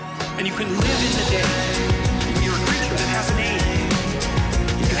and you can live in the day. You're a creature that has a name.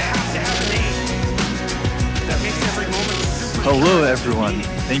 You have to have a name. That makes every moment super. Hello, everyone.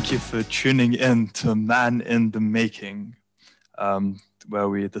 Thank you for tuning in to Man in the Making, where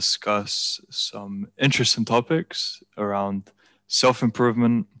we discuss some interesting topics around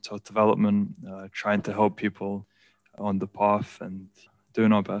self-improvement, self-development, trying to help people on the path and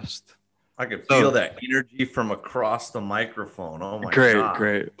doing our best. I could feel that energy from across the microphone. Oh my God. God.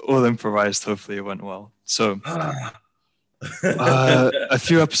 Great. All improvised. Hopefully it went well. So a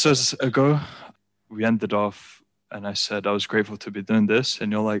few episodes ago, we ended off and I said I was grateful to be doing this.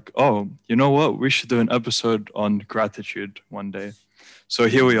 And you're like, oh, you know what? We should do an episode on gratitude one day. So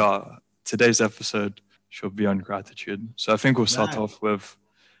here we are. Today's episode should be on gratitude. So I think we'll start off with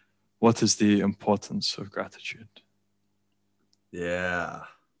what is the importance of gratitude? Yeah.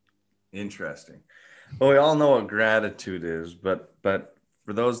 Interesting. Well, we all know what gratitude is, but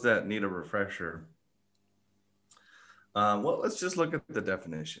for those that need a refresher, let's just look at the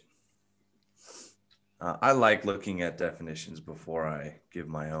definition. I like looking at definitions before I give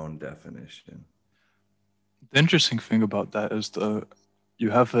my own definition. The interesting thing about that is you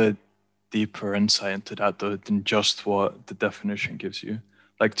have a deeper insight into that than just what the definition gives you.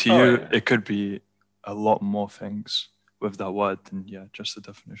 Like to you, yeah. It could be a lot more things with that word than just the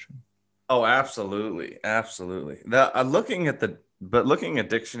definition. Oh, absolutely, absolutely. Looking at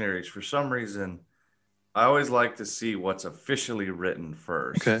dictionaries for some reason, I always like to see what's officially written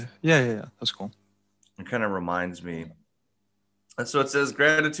first. Okay. Yeah. That's cool. It kind of reminds me. And so it says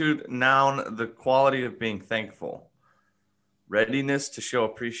gratitude, noun, the quality of being thankful, readiness to show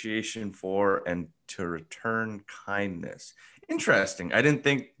appreciation for and to return kindness. Interesting. I didn't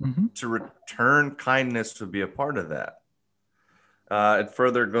think to return kindness would be a part of that. It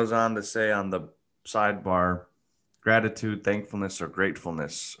further goes on to say on the sidebar, gratitude, thankfulness, or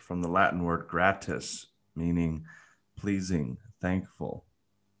gratefulness from the Latin word gratis, meaning pleasing, thankful.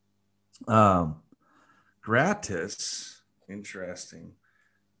 Gratis, interesting.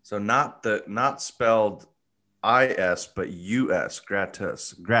 So not spelled I-S, but U-S,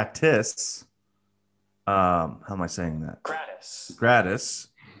 gratis. Gratis, how am I saying that? Gratis. Gratis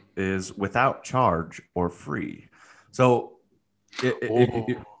is without charge or free. So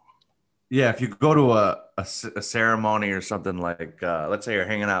if you go to a ceremony or something like, let's say you're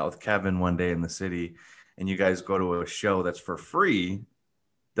hanging out with Kevin one day in the city and you guys go to a show that's for free,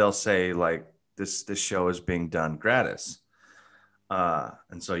 they'll say like, this show is being done gratis.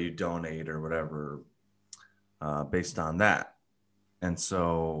 And so you donate or whatever based on that. And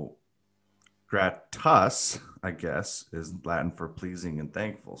so gratus, I guess, is Latin for pleasing and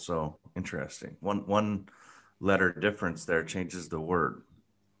thankful. So interesting. One letter difference there changes the word.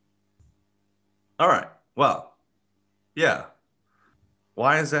 All right. Well, yeah.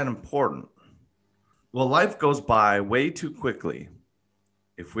 Why is that important? Well, life goes by way too quickly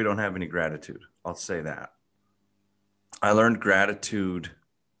if we don't have any gratitude. I'll say that. I learned gratitude.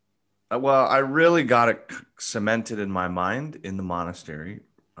 Well, I really got it cemented in my mind in the monastery.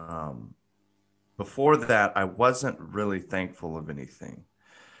 Before that, I wasn't really thankful of anything.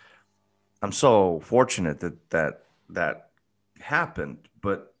 I'm so fortunate that happened,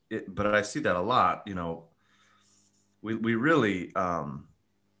 but I see that a lot. You know, we really,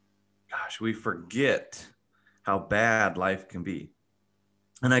 we forget how bad life can be.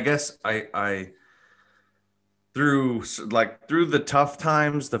 And I guess I through the tough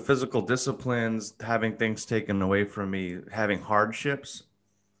times, the physical disciplines, having things taken away from me, having hardships,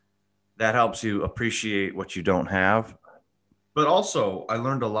 that helps you appreciate what you don't have. But also, I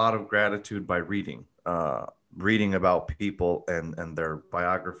learned a lot of gratitude by reading about people and their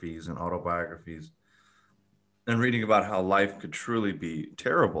biographies and autobiographies, and reading about how life could truly be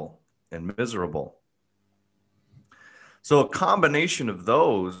terrible and miserable. So a combination of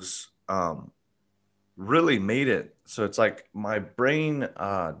those really made it so it's like my brain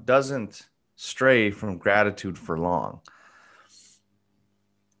doesn't stray from gratitude for long.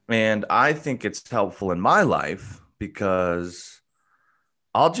 And I think it's helpful in my life because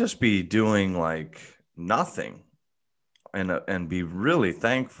I'll just be doing like nothing and be really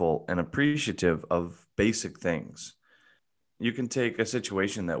thankful and appreciative of basic things. You can take a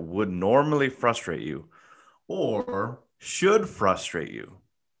situation that would normally frustrate you or should frustrate you.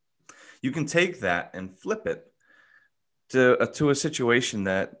 You can take that and flip it to a situation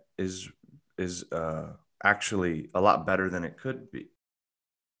that is actually a lot better than it could be.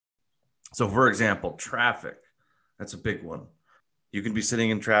 So, for example, traffic. That's a big one. You could be sitting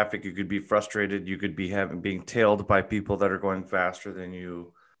in traffic. You could be frustrated. You could be being tailed by people that are going faster than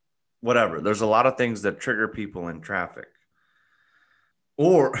you. Whatever. There's a lot of things that trigger people in traffic.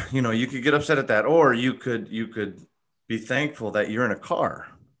 Or, you could get upset at that, or you could be thankful that you're in a car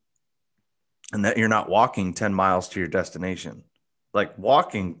and that you're not walking 10 miles to your destination. Like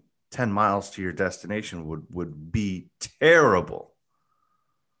walking 10 miles to your destination would be terrible,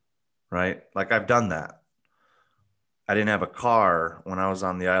 right? Like I've done that. I didn't have a car when I was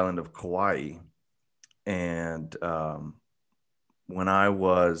on the island of Kauai. And when I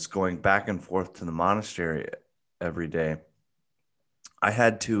was going back and forth to the monastery every day, I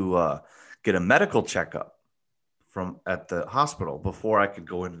had to get a medical checkup at the hospital before I could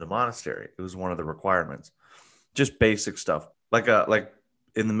go into the monastery. It was one of the requirements, just basic stuff, like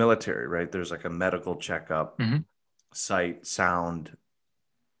in the military, right? There's like a medical checkup, sight, sound.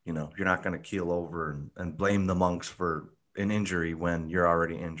 You're not going to keel over and blame the monks for an injury when you're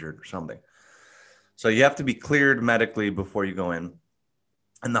already injured or something. So you have to be cleared medically before you go in.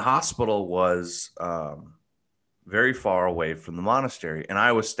 And the hospital was very far away from the monastery, and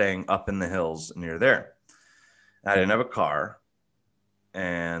I was staying up in the hills near there. I didn't have a car,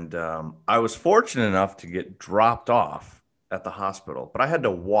 and I was fortunate enough to get dropped off at the hospital, but I had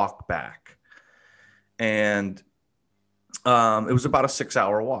to walk back, and it was about a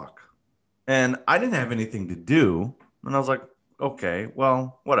 6-hour walk, and I didn't have anything to do, and I was like, okay,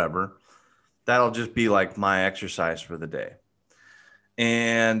 well, whatever. That'll just be like my exercise for the day.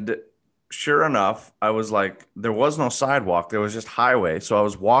 And sure enough, I was like, there was no sidewalk. There was just highway. So I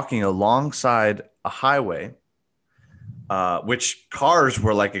was walking alongside a highway, which cars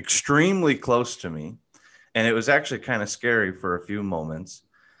were like extremely close to me. And it was actually kind of scary for a few moments.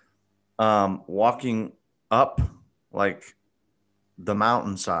 Walking up like the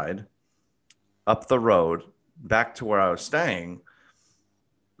mountainside, up the road, back to where I was staying,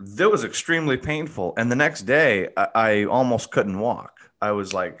 that was extremely painful. And the next day, I almost couldn't walk. I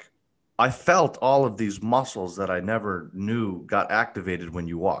was like, I felt all of these muscles that I never knew got activated when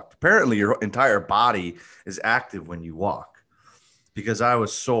you walked. Apparently, your entire body is active when you walk, because I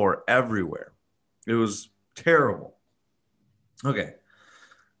was sore everywhere. It was terrible. Okay.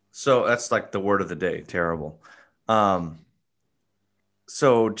 So that's like the word of the day, terrible.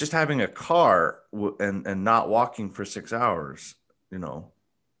 So just having a car and not walking for 6 hours,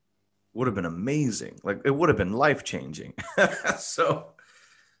 would have been amazing. Like it would have been life-changing. So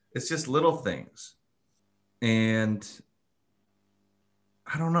it's just little things. And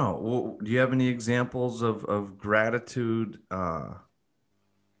I don't know. Do you have any examples of gratitude,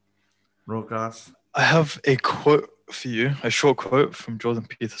 Rokas? I have a quote for you, a short quote from Jordan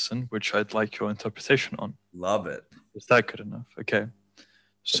Peterson, which I'd like your interpretation on. Love it. Is that good enough? Okay.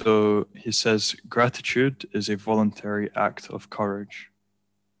 So he says, gratitude is a voluntary act of courage.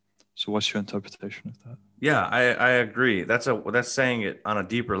 So what's your interpretation of that? Yeah, I agree. That's saying it on a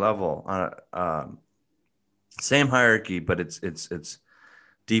deeper level, on same hierarchy, but it's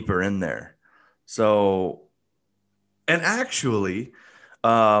deeper in there. So, and actually,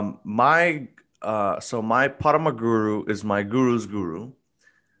 my Parama Guru is my guru's guru.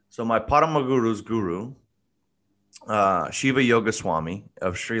 So my Parama Guru's guru, Shiva Yogaswami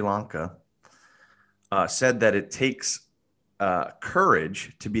of Sri Lanka, said that it takes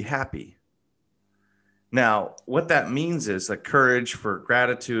courage to be happy. Now, what that means is like courage for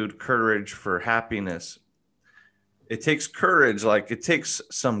gratitude, courage for happiness. It takes courage, like it takes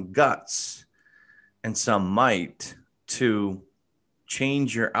some guts and some might to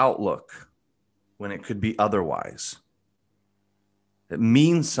change your outlook when it could be otherwise. It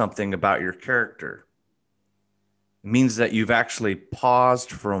means something about your character. It means that you've actually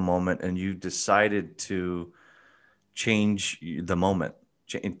paused for a moment and you decided to change the moment.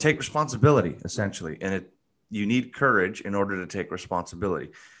 Take responsibility, essentially. And you need courage in order to take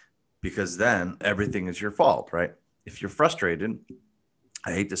responsibility, because then everything is your fault, right? If you're frustrated,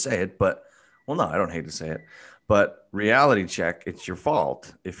 I hate to say it, but, well, no, I don't hate to say it, but reality check, it's your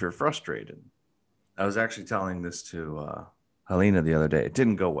fault if you're frustrated. I was actually telling this to Helena the other day. It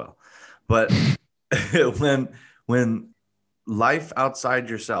didn't go well. But when life outside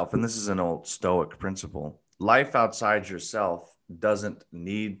yourself, and this is an old Stoic principle, life outside yourself doesn't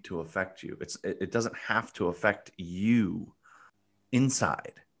need to affect you. It doesn't have to affect you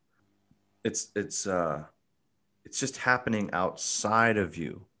inside. It's just happening outside of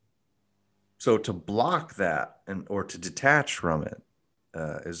you. So to block that or to detach from it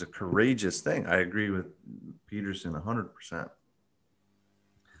is a courageous thing. I agree with Peterson 100%.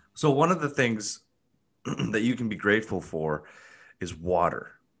 So one of the things that you can be grateful for is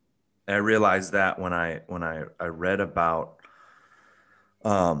water. And I realized that when I read about,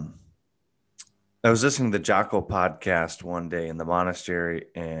 I was listening to the Jocko podcast one day in the monastery,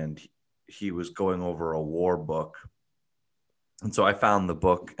 and he was going over a war book, And so I found the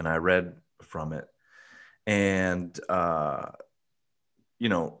book and I read from it. And,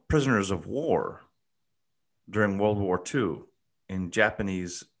 prisoners of war during World War II in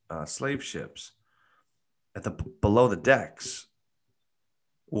Japanese slave ships below the decks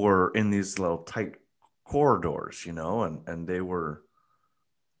were in these little tight corridors, and they were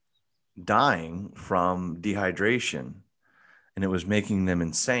dying from dehydration, and it was making them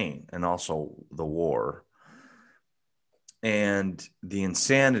insane, and also the war. And the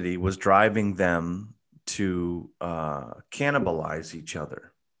insanity was driving them to cannibalize each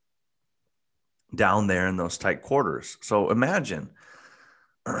other down there in those tight quarters. So imagine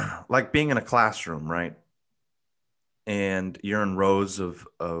like being in a classroom, right? And you're in rows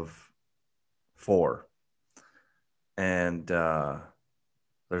of four, and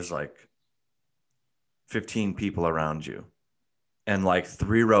there's like 15 people around you, and like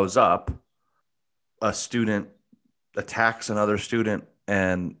 3 rows up, a student attacks another student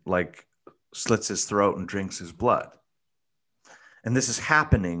and like slits his throat and drinks his blood. And this is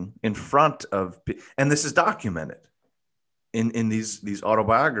happening in front of, and this is documented in these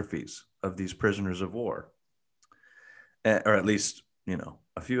autobiographies of these prisoners of war, or at least,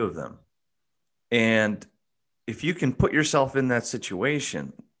 a few of them. And if you can put yourself in that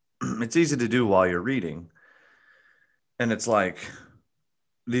situation, it's easy to do while you're reading. And it's like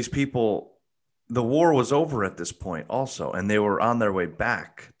these people, the war was over at this point also, and they were on their way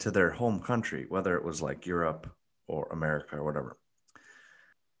back to their home country, whether it was like Europe or America or whatever.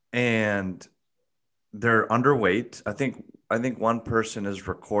 And they're underweight. I think one person is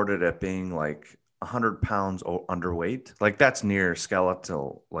recorded at being like 100 pounds underweight. Like that's near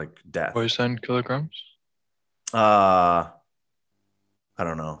skeletal, like death. 47 kilograms? I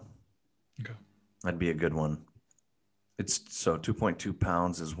don't know. Okay. That'd be a good one. It's so 2.2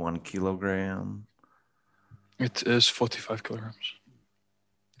 pounds is 1 kilogram. It is 45 kilograms.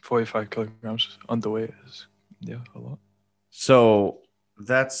 45 kilograms underweight is, a lot. So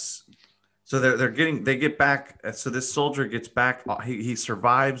they get back. So this soldier gets back. He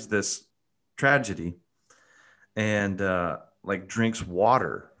survives this tragedy and like drinks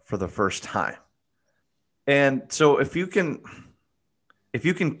water for the first time. And so if you can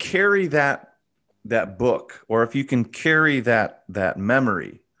carry that book, or if you can carry that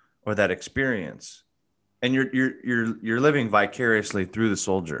memory or that experience, and you're living vicariously through the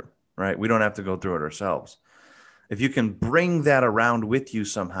soldier, right? We don't have to go through it ourselves. If you can bring that around with you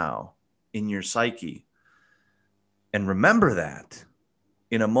somehow in your psyche and remember that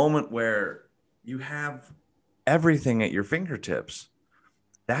in a moment where you have everything at your fingertips,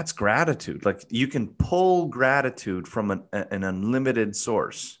 that's gratitude. Like you can pull gratitude from an unlimited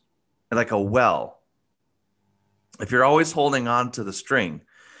source, like a well. If you're always holding on to the string,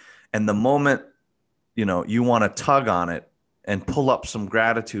 and the moment, you want to tug on it and pull up some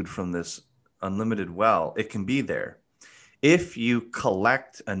gratitude from this unlimited well, it can be there. If you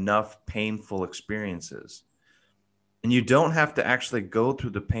collect enough painful experiences, and you don't have to actually go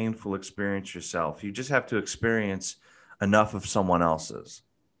through the painful experience yourself, you just have to experience enough of someone else's,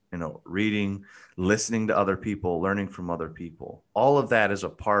 reading, listening to other people, learning from other people. All of that is a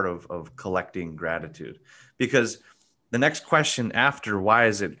part of collecting gratitude, because the next question after why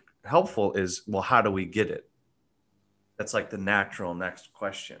is it helpful is, well, how do we get it? That's like the natural next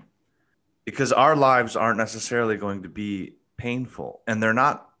question, because our lives aren't necessarily going to be painful, and they're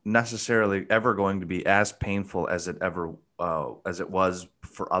not necessarily ever going to be as painful as it was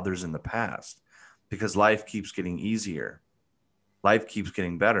for others in the past, because life keeps getting easier. Life keeps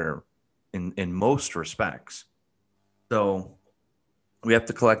getting better in most respects. So we have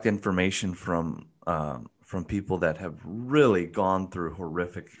to collect information from people that have really gone through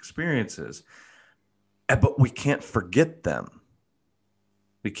horrific experiences, but we can't forget them.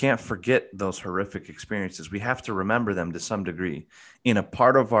 We can't forget those horrific experiences. We have to remember them to some degree in a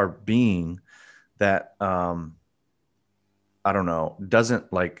part of our being that,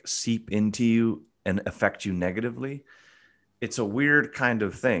 doesn't like seep into you and affect you negatively. It's a weird kind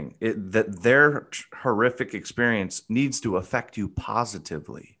of thing that their horrific experience needs to affect you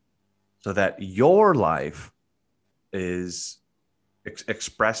positively, so that your life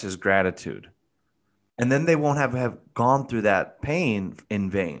expresses gratitude. And then they won't have gone through that pain in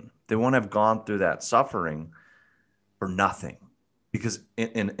vain. They won't have gone through that suffering for nothing, because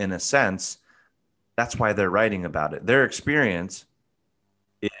in a sense, that's why they're writing about it. Their experience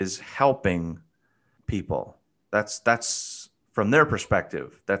is helping people. That's from their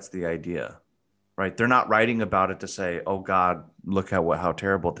perspective. That's the idea, right? They're not writing about it to say, oh God, look at how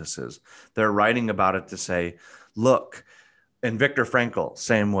terrible this is. They're writing about it to say, look, and Viktor Frankl,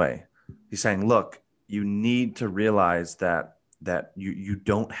 same way. He's saying, look, you need to realize that that you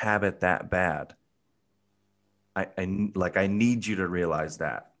don't have it that bad. I need you to realize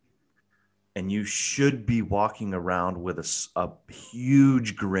that. And you should be walking around with a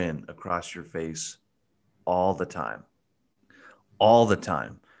huge grin across your face all the time. All the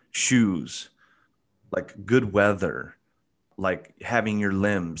time. Shoes, like good weather, like having your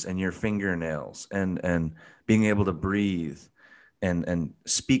limbs and your fingernails and being able to breathe and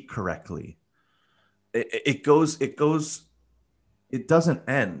speak correctly. It doesn't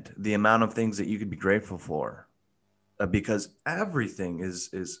end the amount of things that you could be grateful for, because everything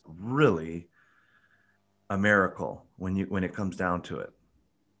is really a miracle when it comes down to it.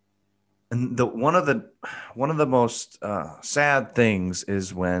 And one of the most sad things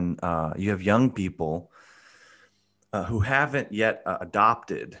is when you have young people who haven't yet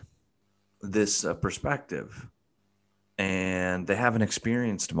adopted this perspective, and they haven't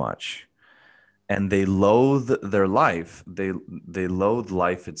experienced much, and they loathe their life. They loathe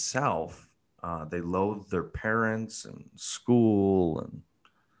life itself. They loathe their parents and school and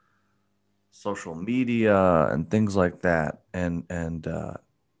social media and things like that. And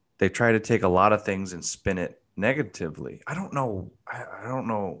they try to take a lot of things and spin it negatively. I don't know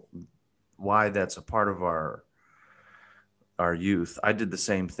why that's a part of our youth. I did the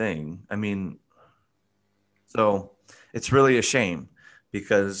same thing. I mean, so it's really a shame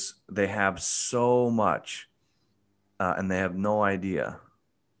because they have so much and they have no idea,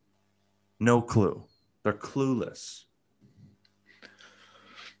 no clue. They're clueless.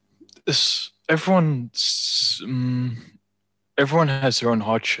 Everyone has their own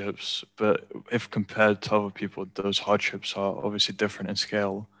hardships, but if compared to other people, those hardships are obviously different in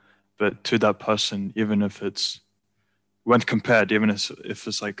scale. But to that person, even if it's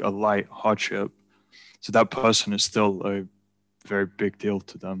like a light hardship, to that person is still a very big deal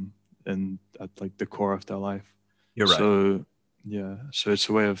to them and at like the core of their life. You're right. So yeah, so it's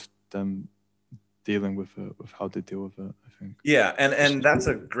a way of them dealing with it, with how they deal with it, I think. Yeah, and that's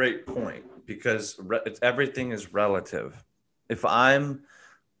a great point because everything is relative. If I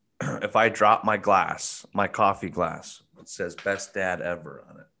drop my coffee glass, it says "Best Dad Ever"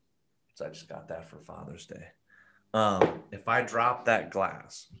 on it. So I just got that for Father's Day. If I drop that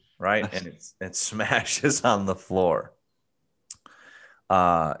glass, right, and it smashes on the floor,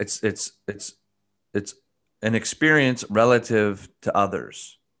 it's an experience relative to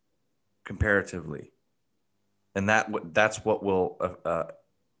others, comparatively, and that's what will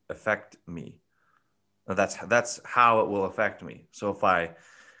affect me. That's how it will affect me. So if I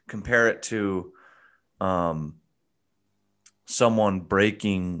compare it to someone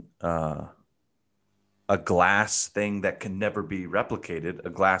breaking a glass thing that can never be replicated, a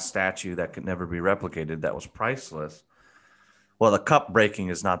glass statue that could never be replicated, that was priceless. Well, the cup breaking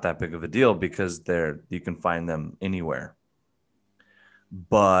is not that big of a deal because you can find them anywhere.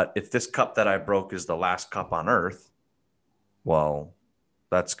 But if this cup that I broke is the last cup on earth, well,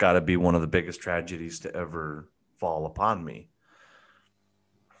 that's got to be one of the biggest tragedies to ever fall upon me.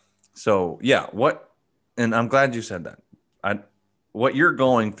 So yeah, and I'm glad you said that. What you're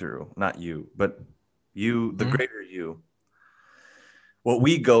going through, not you, but you, the greater you, what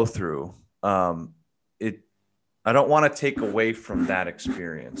we go through, I don't want to take away from that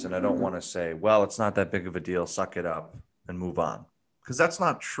experience. And I don't want to say, well, it's not that big of a deal, suck it up and move on. Because that's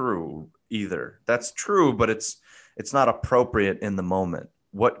not true either. That's true, but it's not appropriate in the moment.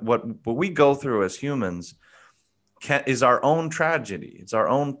 What we go through as humans is our own tragedy. It's our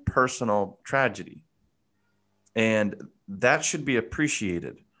own personal tragedy. And that should be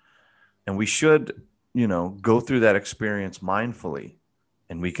appreciated. And we should, go through that experience mindfully,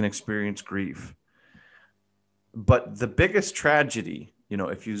 and we can experience grief. But the biggest tragedy,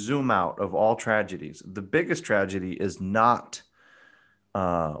 if you zoom out of all tragedies, the biggest tragedy is not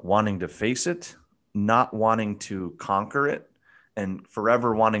wanting to face it, not wanting to conquer it, and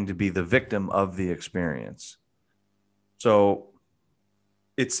forever wanting to be the victim of the experience. So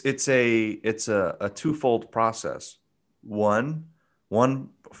it's a twofold process. One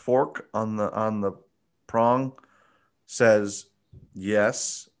fork on the prong says,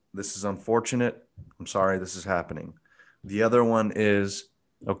 yes, this is unfortunate. I'm sorry this is happening. The other one is,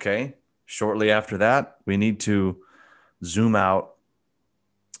 okay, shortly after that, we need to zoom out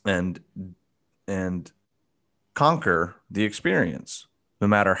and conquer the experience, no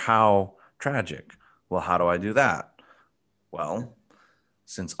matter how tragic. Well, how do I do that? Well,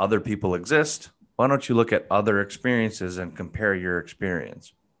 since other people exist, why don't you look at other experiences and compare your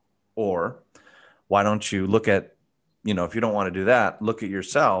experience? Or why don't you look at, if you don't want to do that, look at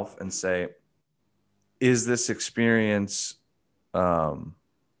yourself and say, is this experience, who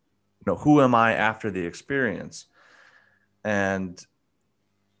am I after the experience? And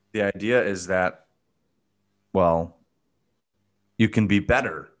the idea is that, well, you can be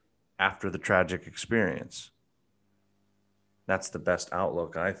better after the tragic experience. That's the best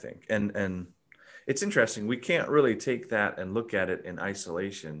outlook, I think. And it's interesting. We can't really take that and look at it in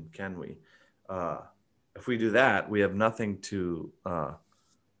isolation, can we? Uh, if we do that, we have nothing to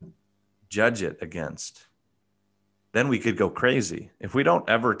judge it against. Then we could go crazy. If we don't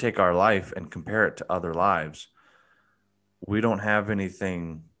ever take our life and compare it to other lives, we don't have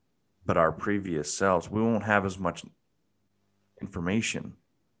anything but our previous selves. We won't have as much information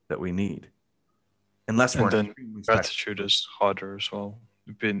that we need unless we're And then extremely special. gratitude is harder as well.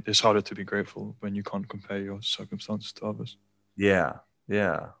 It's harder to be grateful when you can't compare your circumstances to others. Yeah.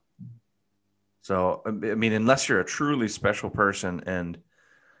 Yeah. So, I mean, unless you're a truly special person and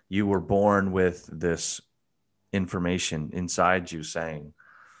you were born with this information inside you saying,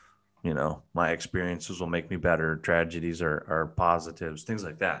 you know, my experiences will make me better, tragedies are positives, things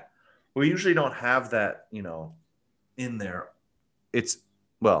like that. We usually don't have that, you know, in there. It's,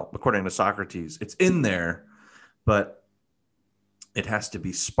 well, according to Socrates, it's in there, but it has to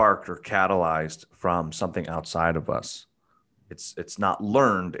be sparked or catalyzed from something outside of us. It's not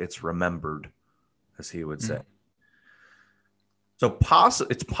learned, it's remembered, as he would say. So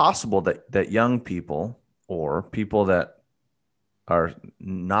it's possible that young people or people that are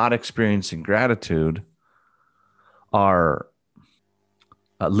not experiencing gratitude are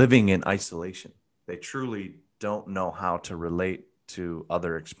living in isolation. They truly don't know how to relate to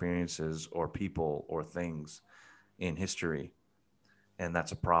other experiences or people or things in history. And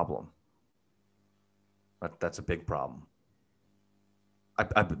that's a problem. That's a big problem.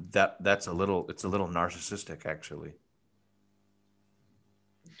 It's a little narcissistic, actually.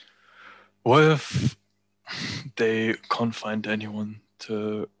 What if they can't find anyone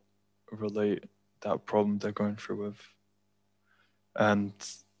to relate that problem they're going through with, and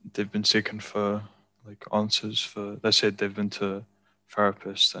they've been seeking for like answers for, let's say they've been to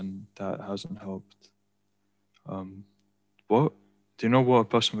therapists and that hasn't helped. What do you know what a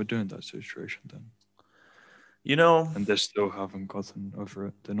person would do in that situation then? You know, And they still haven't gotten over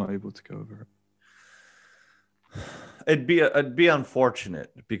it. They're not able to get over it. it'd be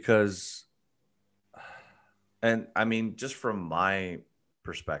unfortunate because, and I mean, just from my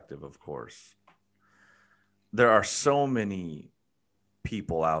perspective, of course, there are so many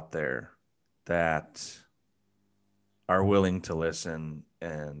people out there that are willing to listen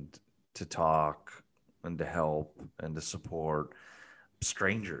and to talk and to help and to support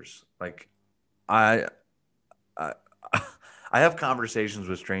strangers. Like I have conversations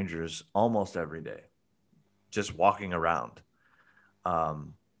with strangers almost every day, just walking around.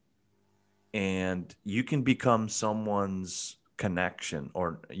 And you can become someone's connection,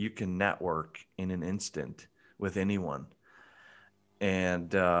 or you can network in an instant with anyone.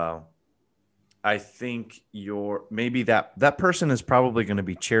 And I think maybe that person is probably going to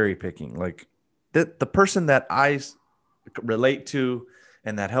be cherry picking. Like the person that I relate to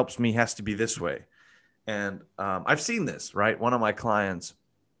and that helps me has to be this way. And I've seen this, right? One of my clients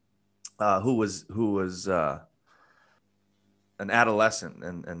who was an adolescent,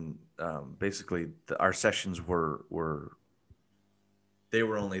 and basically our sessions were they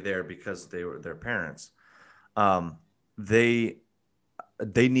were only there because they were their parents. They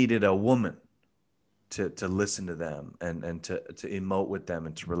needed a woman to listen to them and to emote with them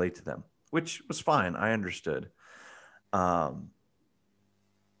and to relate to them, which was fine. I understood.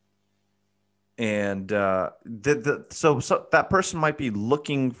 And so that person might be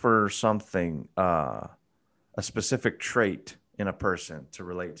looking for something, a specific trait in a person to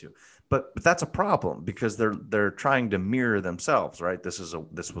relate to, but that's a problem because they're trying to mirror themselves, right? This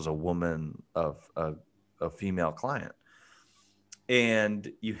was a woman of a female client,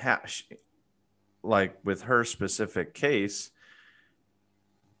 and you have, like with her specific case,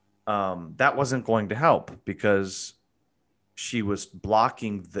 that wasn't going to help because she was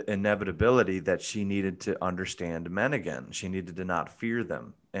blocking the inevitability that she needed to understand men again. She needed to not fear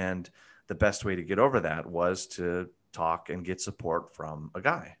them. And the best way to get over that was to talk and get support from a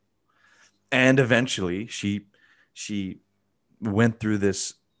guy. And eventually she went through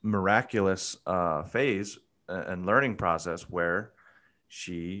this miraculous phase and learning process where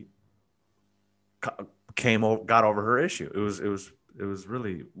she got over her issue. It was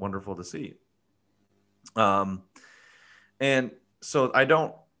really wonderful to see. And so I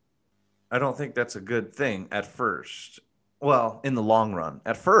don't think that's a good thing at first. Well, in the long run,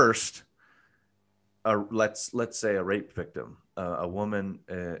 at first, let's say a rape victim, a woman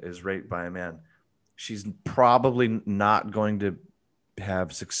is raped by a man. She's probably not going to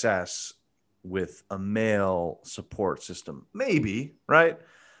have success with a male support system, maybe, right?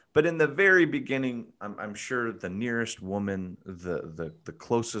 But in the very beginning, I'm sure the nearest woman, the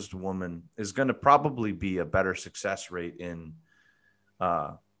closest woman, is going to probably be a better success rate in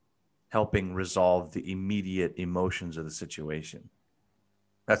helping resolve the immediate emotions of the situation.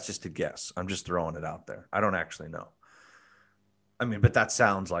 That's just a guess. I'm just throwing it out there. I don't actually know. I mean, but that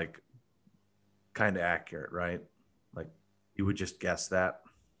sounds like kind of accurate, right? Like you would just guess that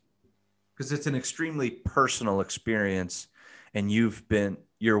because it's an extremely personal experience, and your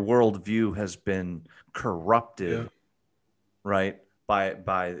worldview has been corrupted, right, by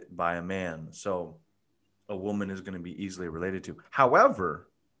a man. So a woman is going to be easily related to. However,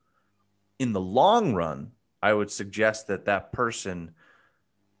 in the long run, I would suggest that person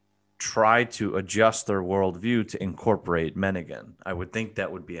try to adjust their worldview to incorporate men again. I would think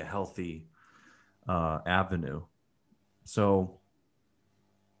that would be a healthy avenue. So,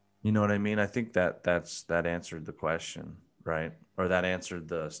 you know what I mean? I think that answered the question, right? Or that answered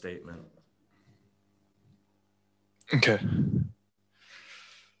the statement. Okay.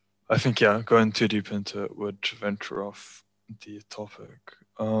 I think, yeah, going too deep into it would venture off the topic.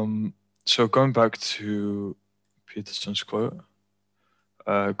 So going back to Peterson's quote,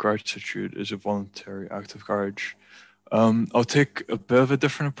 gratitude is a voluntary act of courage. I'll take a bit of a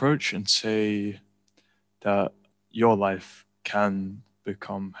different approach and say that your life can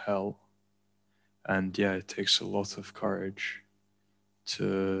become hell. And yeah, it takes a lot of courage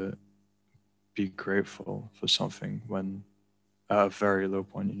to be grateful for something when at a very low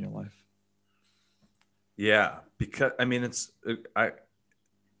point in your life. Yeah, because I mean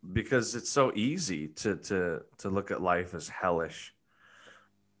because it's so easy to look at life as hellish.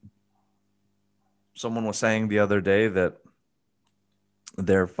 Someone was saying the other day that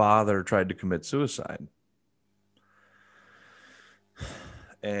their father tried to commit suicide.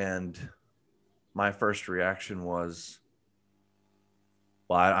 And my first reaction was,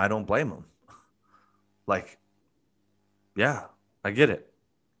 well, I don't blame him. Like, yeah, I get it.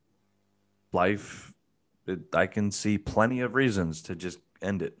 Life, I can see plenty of reasons to just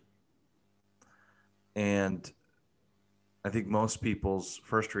end it. And I think most people's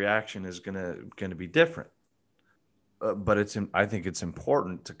first reaction is gonna be different. But I think it's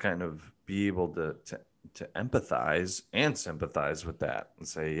important to kind of be able to empathize and sympathize with that and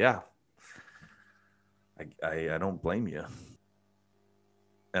say, yeah, I don't blame you.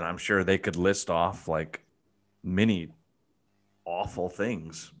 And I'm sure they could list off like many awful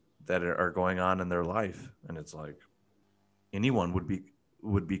things that are going on in their life. And it's like anyone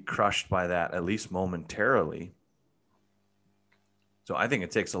would be crushed by that, at least momentarily. So I think it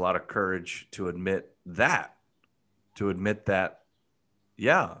takes a lot of courage to admit that,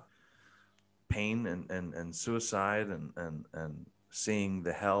 yeah, pain and suicide and seeing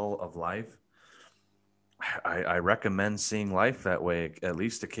the hell of life. I recommend seeing life that way, at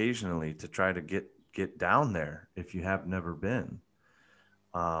least occasionally, to try to get down there if you have never been.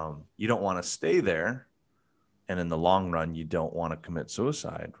 You don't want to stay there. And in the long run, you don't want to commit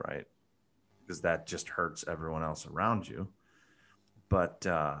suicide, right? Because that just hurts everyone else around you. But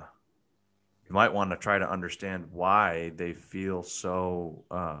you might want to try to understand why they feel so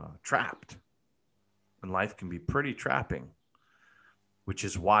trapped. And life can be pretty trapping, which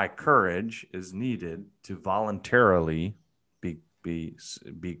is why courage is needed to voluntarily be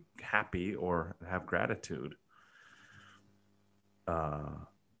happy or have gratitude.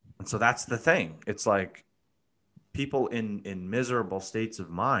 And so that's the thing. It's like people in miserable states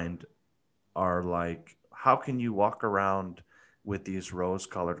of mind are like, how can you walk around with these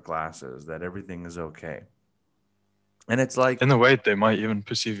rose-colored glasses that everything is okay? And it's like, in a way, they might even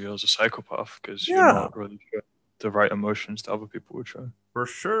perceive you as a psychopath because you're not really sure the right emotions that other people would show. For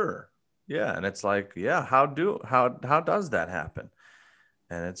sure. Yeah. And it's like, yeah, how does that happen?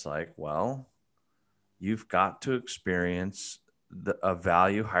 And it's like, well, you've got to experience a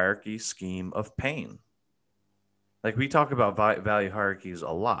value hierarchy scheme of pain. Like we talk about value hierarchies a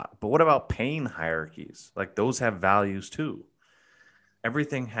lot, but what about pain hierarchies? Like those have values too.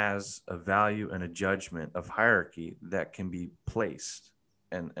 Everything has a value and a judgment of hierarchy that can be placed,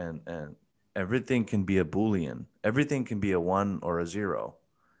 and everything can be a Boolean. Everything can be a 1 or a 0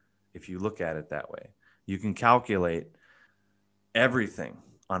 if you look at it that way. You can calculate everything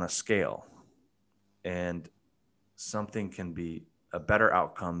on a scale, and something can be a better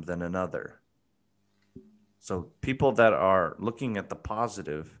outcome than another. So people that are looking at the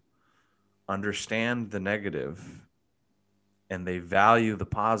positive understand the negative, and they value the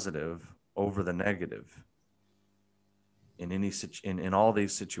positive over the negative in all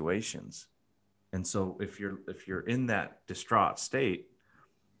these situations. And so if you're in that distraught state,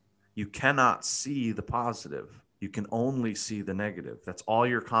 You cannot see the positive. You can only see the negative. That's all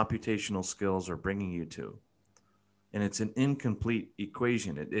your computational skills are bringing you to. And it's an incomplete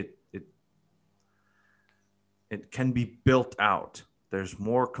equation. It can be built out. There's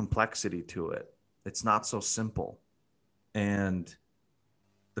more complexity to it. It's not so simple. And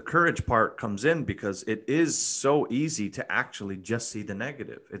the courage part comes in because it is so easy to actually just see the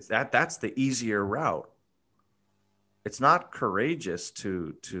negative. That's the easier route. It's not courageous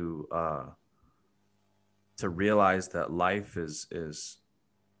to realize that life is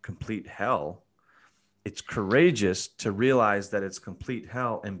complete hell. It's courageous to realize that it's complete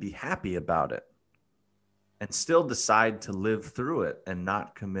hell and be happy about it, and still decide to live through it and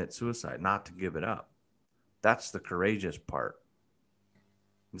not commit suicide, not to give it up. That's the courageous part.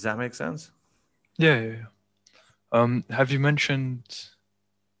 Does that make sense? Yeah. Have you mentioned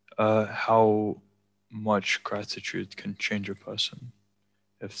how much gratitude can change a person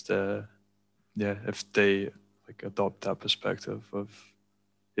if they like adopt that perspective of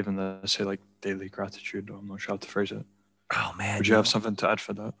even let's say like daily gratitude? I'm not sure how to phrase it. Oh man, Would you have something to add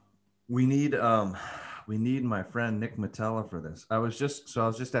for that? we need my friend Nick Matella for this. I was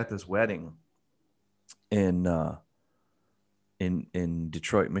just at this wedding in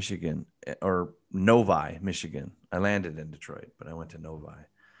Detroit, Michigan, or Novi, Michigan. I landed in Detroit, but I went to Novi,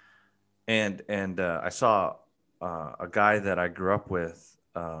 and I saw a guy that I grew up with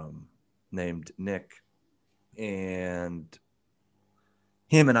named Nick, and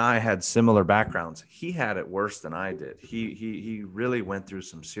him and I had similar backgrounds. He had it worse than I did. He really went through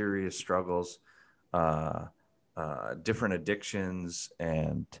some serious struggles, different addictions,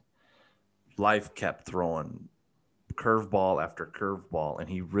 and life kept throwing curveball after curveball, and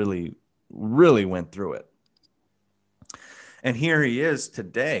he really, really went through it. And here he is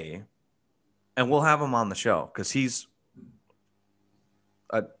today, and we'll have him on the show because he's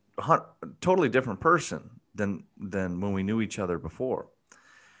a totally different person than when we knew each other before.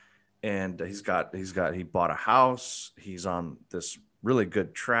 And he bought a house. He's on this really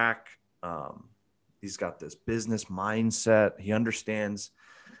good track. He's got this business mindset. He understands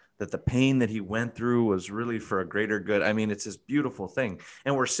that the pain that he went through was really for a greater good. I mean, it's this beautiful thing.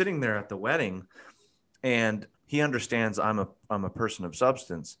 And we're sitting there at the wedding, and he understands I'm a person of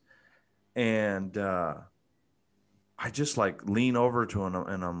substance. And I just like lean over to him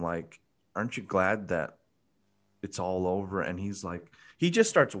and I'm like, aren't you glad that it's all over? And he's like, he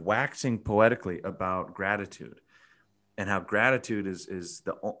just starts waxing poetically about gratitude and how gratitude is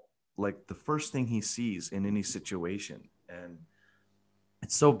the first thing he sees in any situation. And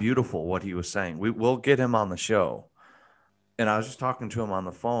it's so beautiful what he was saying. We'll get him on the show. And I was just talking to him on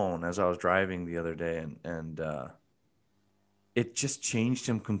the phone as I was driving the other day, and it just changed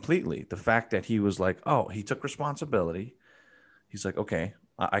him completely. The fact that he was like, oh, he took responsibility. He's like, okay,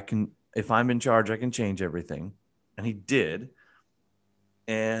 I can, if I'm in charge, I can change everything. And he did.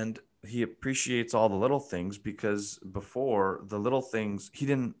 And he appreciates all the little things, because before, the little things, he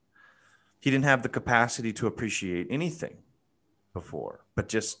didn't have the capacity to appreciate anything before,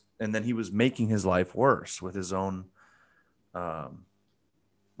 and then he was making his life worse with his own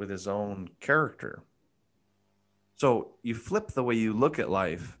character. So you flip the way you look at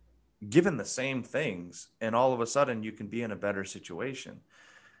life, given the same things, and all of a sudden you can be in a better situation.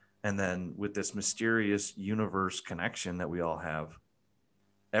 And then with this mysterious universe connection that we all have,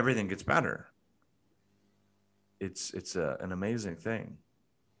 everything gets better. It's an amazing thing.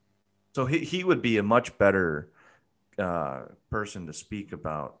 So he would be a much better person to speak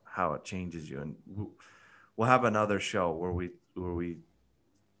about how it changes you. And we'll have another show where we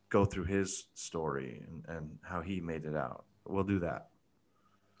go through his story and how he made it out. We'll do that.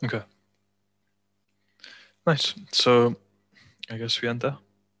 Okay. Nice. So I guess we end there.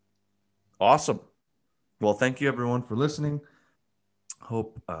 Awesome. Well, thank you everyone for listening.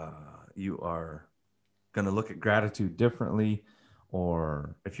 Hope you are going to look at gratitude differently,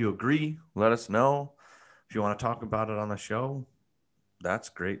 or if you agree, let us know. If you want to talk about it on the show, that's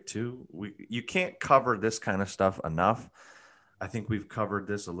great too. You can't cover this kind of stuff enough. I think we've covered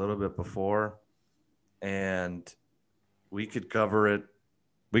this a little bit before, and we could cover it.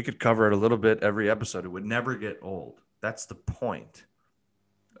 We could cover it a little bit every episode. It would never get old. That's the point.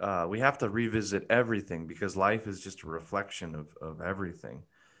 We have to revisit everything because life is just a reflection of everything.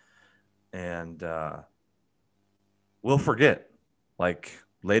 And we'll forget. Like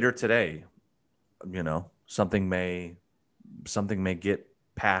later today, something may get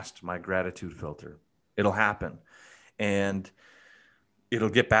past my gratitude filter. It'll happen. And it'll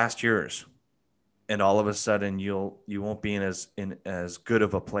get past yours. And all of a sudden you won't be in as good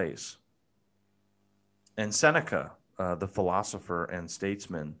of a place. And Seneca, the philosopher and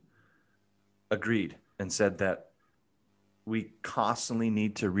statesman, agreed and said that we constantly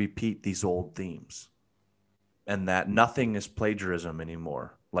need to repeat these old themes and that nothing is plagiarism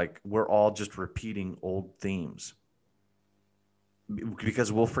anymore. Like we're all just repeating old themes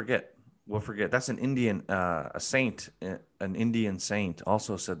because we'll forget. We'll forget. That's an Indian, a saint, an Indian saint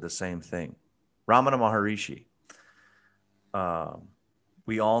also said the same thing. Ramana Maharishi.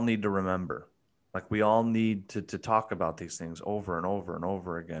 We all need to remember. Like we all need to talk about these things over and over and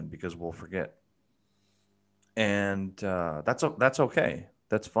over again because we'll forget. And that's okay.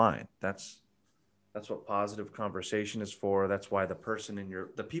 That's fine. That's what positive conversation is for. That's why the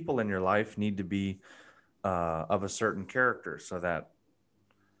people in your life need to be of a certain character so that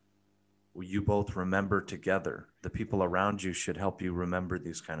you both remember together. The people around you should help you remember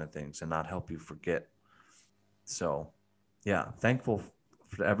these kind of things and not help you forget. So, yeah, thankful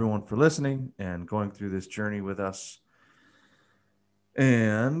for everyone for listening and going through this journey with us.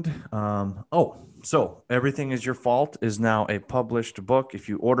 And so Everything Is Your Fault is now a published book. If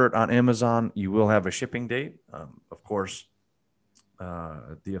you order it on Amazon, you will have a shipping date. Of course,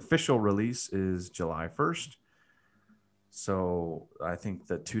 the official release is July 1st. So I think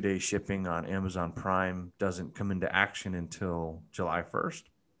the 2-day shipping on Amazon Prime doesn't come into action until July 1st.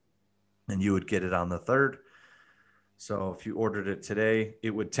 And you would get it on the 3rd. So if you ordered it today,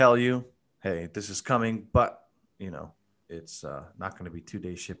 it would tell you, hey, this is coming, but, it's not going to be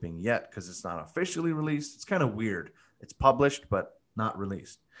 2-day shipping yet because it's not officially released. It's kind of weird. It's published, but not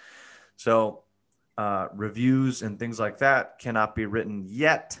released. So reviews and things like that cannot be written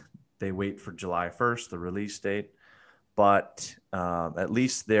yet. They wait for July 1st, the release date. But at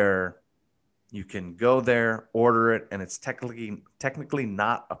least you can go there, order it, and it's technically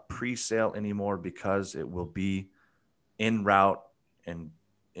not a pre-sale anymore because it will be en route and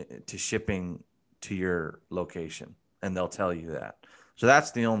to shipping to your location. And they'll tell you that. So that's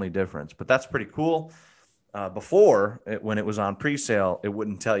the only difference. But that's pretty cool. Before, when it was on pre-sale, it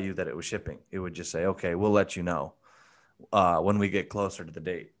wouldn't tell you that it was shipping. It would just say, okay, we'll let you know when we get closer to the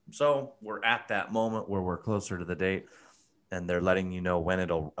date. So we're at that moment where we're closer to the date. And they're letting you know when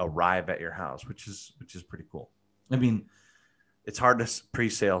it'll arrive at your house, which is pretty cool. I mean, it's hard to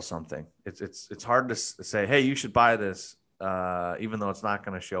pre-sale something. It's hard to say, hey, you should buy this, even though it's not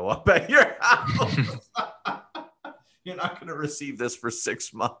going to show up at your house. You're not going to receive this for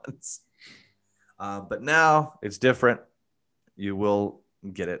 6 months. But now it's different. You will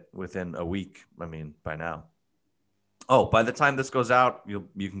get it within a week. I mean, by now. Oh, by the time this goes out,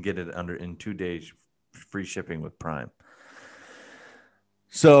 you can get it in 2 days, free shipping with Prime.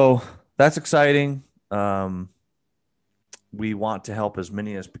 So that's exciting. We want to help as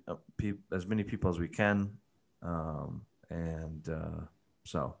many people as we can,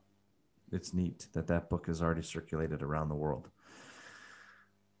 so it's neat that book is already circulated around the world.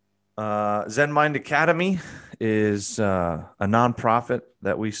 Zen Mind Academy is a nonprofit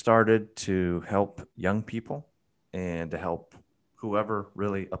that we started to help young people and to help whoever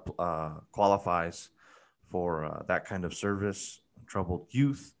really qualifies for that kind of service. Troubled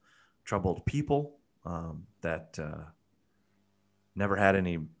youth, troubled people that never had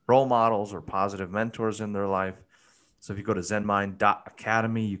any role models or positive mentors in their life. So if you go to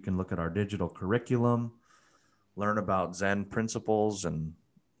zenmind.academy, you can look at our digital curriculum, learn about Zen principles and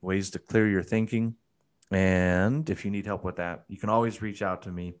ways to clear your thinking. And if you need help with that, you can always reach out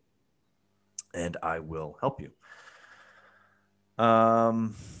to me and I will help you.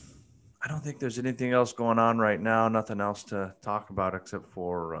 I don't think there's anything else going on right now. Nothing else to talk about except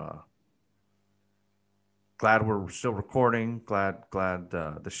for glad we're still recording. Glad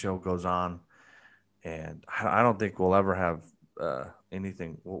the show goes on. And I don't think we'll ever have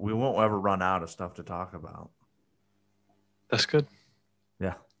anything. We won't ever run out of stuff to talk about. That's good.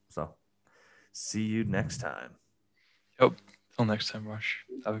 Yeah. So see you next time. Yep. Till next time, Rush.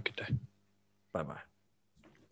 Have a good day. Bye-bye.